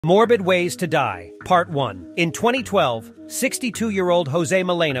Morbid Ways to Die, Part 1. In 2012, 62-year-old Jose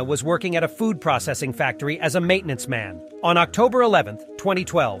Melena was working at a food processing factory as a maintenance man. On October 11,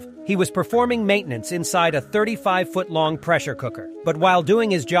 2012, he was performing maintenance inside a 35-foot-long pressure cooker. But while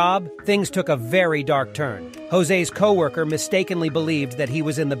doing his job, things took a very dark turn. Jose's coworker mistakenly believed that he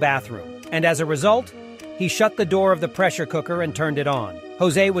was in the bathroom, and as a result, he shut the door of the pressure cooker and turned it on.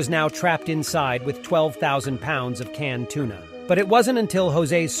 Jose was now trapped inside with 12,000 pounds of canned tuna. But it wasn't until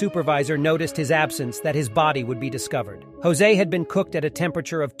Jose's supervisor noticed his absence that his body would be discovered. Jose had been cooked at a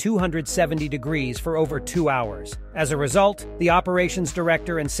temperature of 270 degrees for over 2 hours. As a result, the operations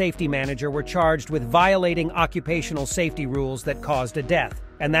director and safety manager were charged with violating occupational safety rules that caused a death.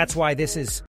 And that's why this is